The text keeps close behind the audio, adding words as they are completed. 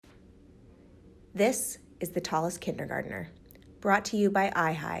This is The Tallest Kindergartner, brought to you by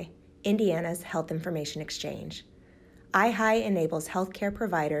IHIE, Indiana's Health Information Exchange. IHIE enables healthcare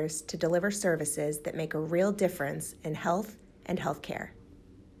providers to deliver services that make a real difference in health and healthcare.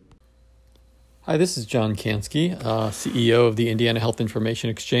 Hi, this is John Kansky, CEO of the Indiana Health Information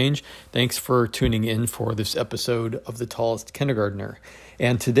Exchange. Thanks for tuning in for this episode of The Tallest Kindergartner.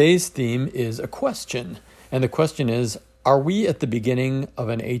 And today's theme is a question. And the question is, are we at the beginning of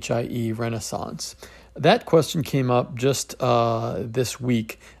an HIE Renaissance? That question came up just this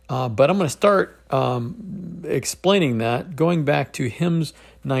week, but I'm going to start explaining that going back to HIMSS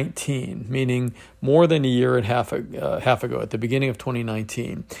 19, meaning more than a year and a half ago, at the beginning of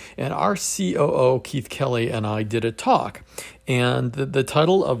 2019. And our COO, Keith Kelly, and I did a talk. And the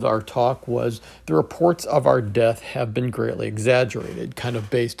title of our talk was "The Reports of Our Death Have Been Greatly Exaggerated," kind of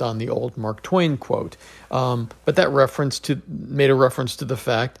based on the old Mark Twain quote. But that made a reference to the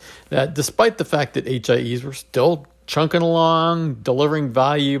fact that despite the fact that HIEs were still chunking along, delivering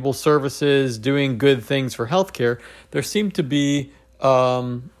valuable services, doing good things for healthcare, there seemed to be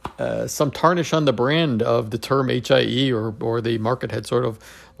some tarnish on the brand of the term HIE, or the market had sort of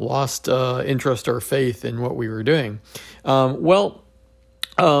lost interest or faith in what we were doing.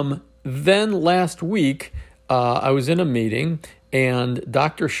 Then last week, I was in a meeting, and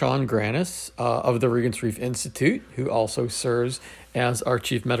Dr. Sean Granis of the Regents Reef Institute, who also serves as our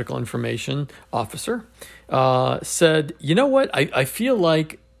Chief Medical Information Officer, said, "You know what? I feel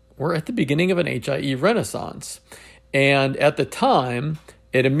like we're at the beginning of an HIE Renaissance." And at the time,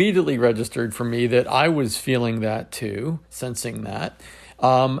 it immediately registered for me that I was feeling that too, sensing that.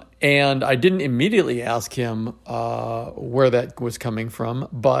 And I didn't immediately ask him where that was coming from,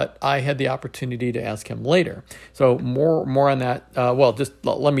 but I had the opportunity to ask him later. So more on that. Just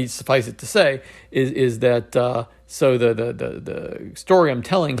let me suffice it to say is that so the story I'm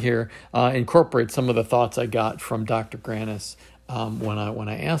telling here incorporates some of the thoughts I got from Dr. Granis when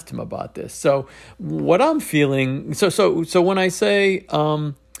I asked him about this. So what I'm feeling, so when I say,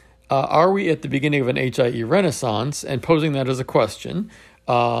 are we at the beginning of an HIE Renaissance, and posing that as a question,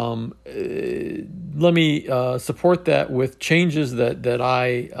 let me support that with changes that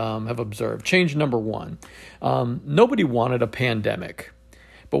I have observed. Change number one, nobody wanted a pandemic.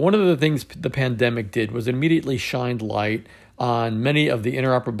 But one of the things the pandemic did was immediately shined light on many of the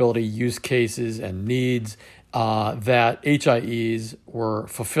interoperability use cases and needs that HIEs were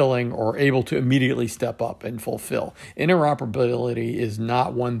fulfilling or able to immediately step up and fulfill. Interoperability is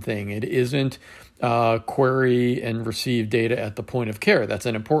not one thing. It isn't query and receive data at the point of care. That's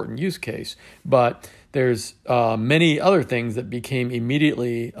an important use case. But there's many other things that became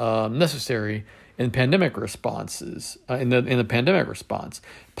immediately necessary in pandemic responses. In the pandemic response,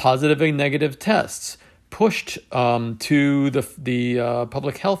 positive and negative tests pushed to the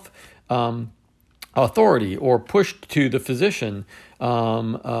public health authority, or pushed to the physician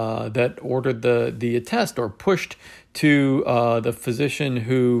that ordered the test, or pushed to the physician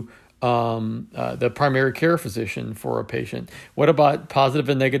who the primary care physician for a patient. What about positive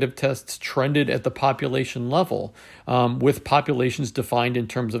and negative tests trended at the population level, with populations defined in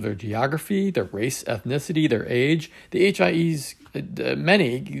terms of their geography, their race, ethnicity, their age? The HIEs,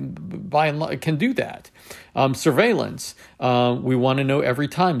 many by and large, can do that. Surveillance. We want to know every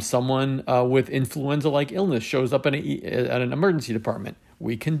time someone with influenza-like illness shows up at an emergency department.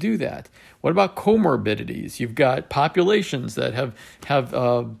 We can do that. What about comorbidities? You've got populations that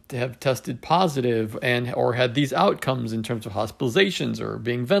have tested positive or had these outcomes in terms of hospitalizations or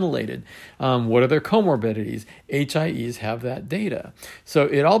being ventilated. What are their comorbidities? HIEs have that data. So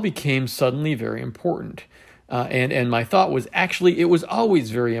it all became suddenly very important. And my thought was, actually, it was always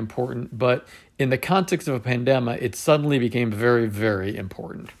very important, but in the context of a pandemic, it suddenly became very, very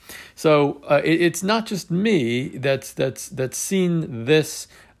important. So it's not just me that's seen this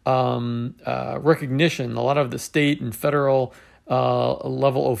recognition. A lot of the state and federal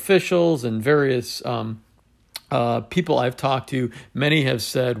level officials and various people I've talked to, many have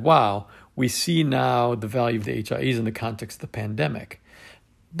said, wow, we see now the value of the HIEs in the context of the pandemic.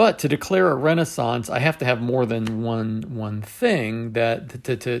 But to declare a renaissance, I have to have more than one thing that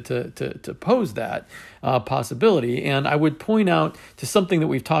to pose that possibility. And I would point out to something that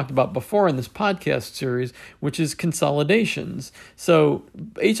we've talked about before in this podcast series, which is consolidations. So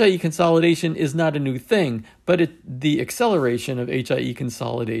HIE consolidation is not a new thing, but the acceleration of HIE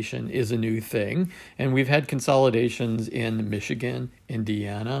consolidation is a new thing. And we've had consolidations in Michigan,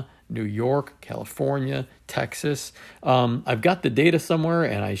 Indiana, New York, California, Texas. I've got the data somewhere,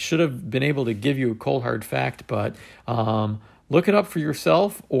 and I should have been able to give you a cold hard fact, but look it up for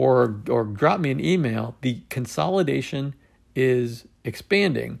yourself or drop me an email. The consolidation is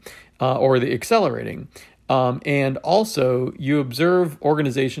expanding. or the accelerating. And also, you observe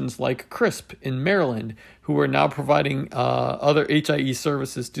organizations like CRISP in Maryland, who are now providing other HIE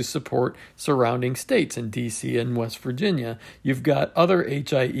services to support surrounding states in DC and West Virginia. You've got other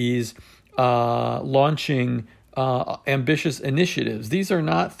HIEs launching ambitious initiatives. These are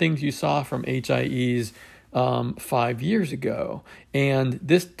not things you saw from HIEs 5 years ago. And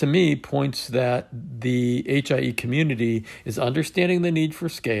this, to me, points that the HIE community is understanding the need for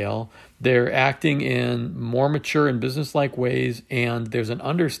scale. They're acting in more mature and business-like ways, and there's an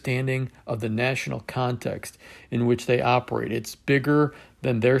understanding of the national context in which they operate. It's bigger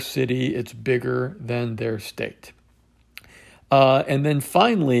than their city. It's bigger than their state. And then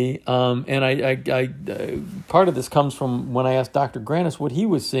finally, and I part of this comes from when I asked Dr. Granis what he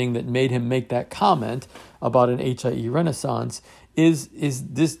was seeing that made him make that comment about an HIE Renaissance is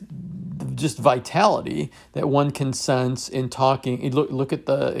this just vitality that one can sense in talking. Look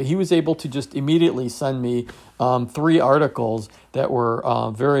at he was able to just immediately send me 3 articles that were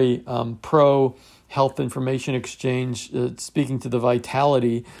very pro health information exchange, speaking to the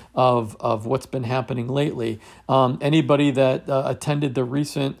vitality of what's been happening lately. Anybody that attended the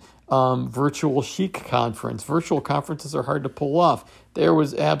recent virtual chic conference, virtual conferences are hard to pull off. There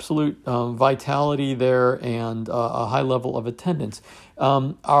was absolute vitality there and a high level of attendance.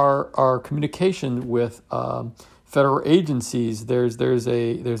 Our communication with federal agencies, there's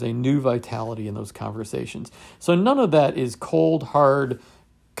a new vitality in those conversations. So none of that is cold, hard,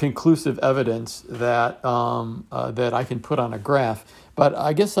 conclusive evidence that that I can put on a graph, but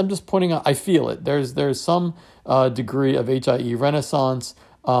I guess I'm just pointing out. I feel it. There's some degree of HIE Renaissance,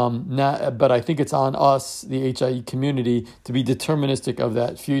 but I think it's on us, the HIE community, to be deterministic of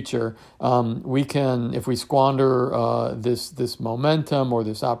that future. We can, if we squander this momentum or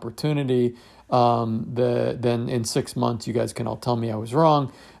this opportunity, then in 6 months you guys can all tell me I was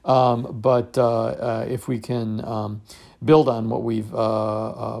wrong. But if we can build on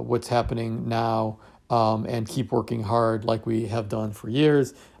what's happening now, and keep working hard like we have done for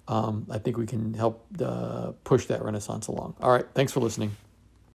years, I think we can help push that renaissance along. All right, thanks for listening.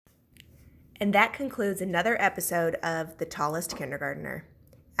 And that concludes another episode of The Tallest Kindergartner.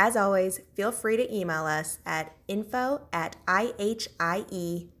 As always, feel free to email us at info@ihie.org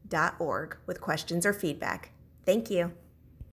with questions or feedback. Thank you.